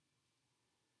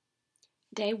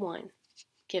Day 1.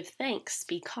 Give thanks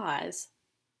because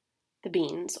the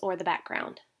beans or the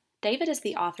background. David is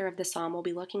the author of the psalm we'll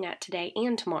be looking at today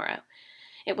and tomorrow.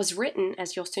 It was written,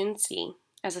 as you'll soon see,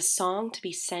 as a song to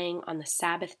be sang on the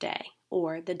Sabbath day,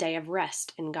 or the day of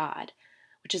rest in God,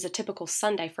 which is a typical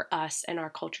Sunday for us in our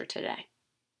culture today.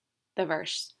 The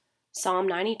verse, Psalm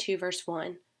 92, verse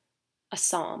 1, a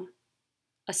psalm,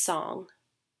 a song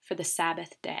for the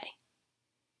Sabbath day.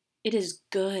 It is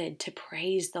good to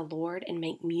praise the Lord and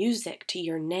make music to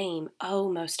your name,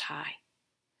 O Most High.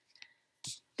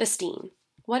 The steam.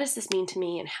 What does this mean to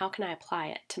me and how can I apply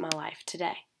it to my life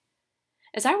today?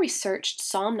 As I researched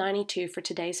Psalm 92 for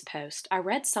today's post, I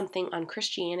read something on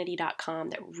Christianity.com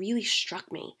that really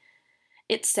struck me.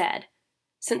 It said,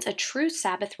 "Since a true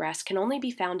Sabbath rest can only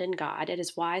be found in God, it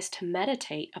is wise to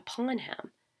meditate upon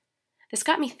Him." This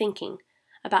got me thinking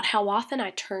about how often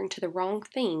I turn to the wrong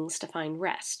things to find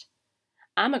rest.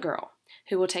 I'm a girl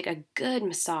who will take a good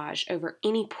massage over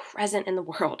any present in the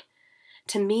world.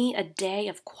 To me, a day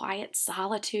of quiet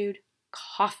solitude,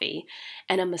 coffee,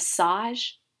 and a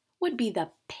massage would be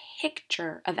the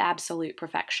picture of absolute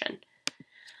perfection.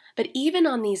 But even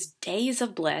on these days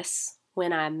of bliss,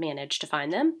 when I manage to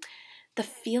find them, the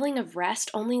feeling of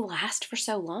rest only lasts for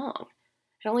so long.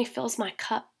 It only fills my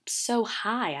cup so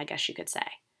high, I guess you could say.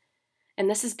 And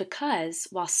this is because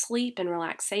while sleep and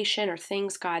relaxation are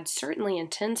things God certainly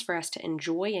intends for us to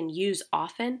enjoy and use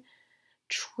often,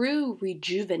 true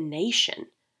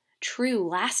rejuvenation, true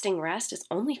lasting rest is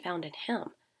only found in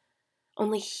Him.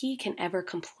 Only He can ever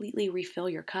completely refill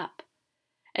your cup.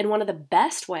 And one of the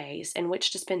best ways in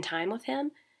which to spend time with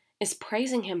Him is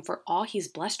praising Him for all He's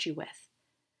blessed you with.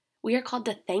 We are called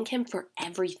to thank Him for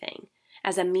everything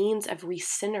as a means of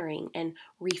recentering and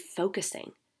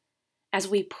refocusing. As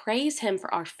we praise Him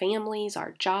for our families,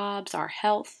 our jobs, our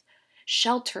health,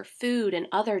 shelter, food, and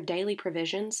other daily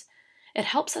provisions, it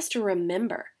helps us to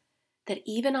remember that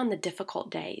even on the difficult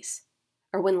days,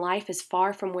 or when life is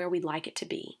far from where we'd like it to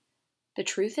be, the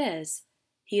truth is,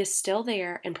 He is still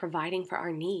there and providing for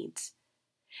our needs.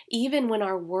 Even when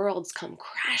our worlds come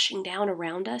crashing down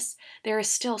around us, there is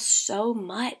still so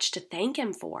much to thank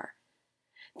Him for.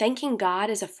 Thanking God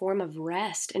is a form of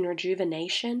rest and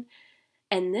rejuvenation,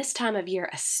 and this time of year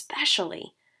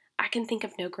especially, I can think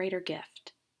of no greater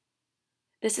gift.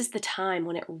 This is the time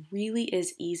when it really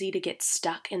is easy to get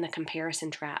stuck in the comparison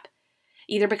trap,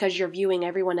 either because you're viewing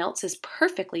everyone else's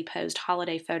perfectly posed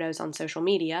holiday photos on social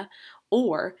media,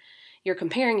 or you're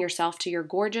comparing yourself to your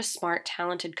gorgeous, smart,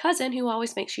 talented cousin who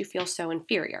always makes you feel so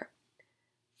inferior.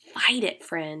 Fight it,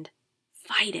 friend.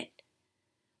 Fight it.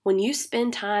 When you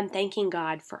spend time thanking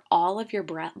God for all of your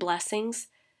blessings,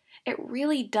 it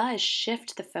really does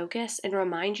shift the focus and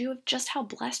remind you of just how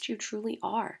blessed you truly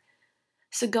are.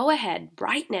 So go ahead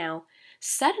right now,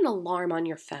 set an alarm on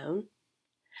your phone.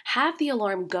 Have the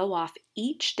alarm go off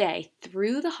each day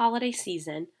through the holiday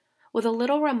season with a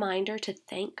little reminder to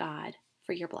thank God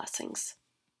for your blessings.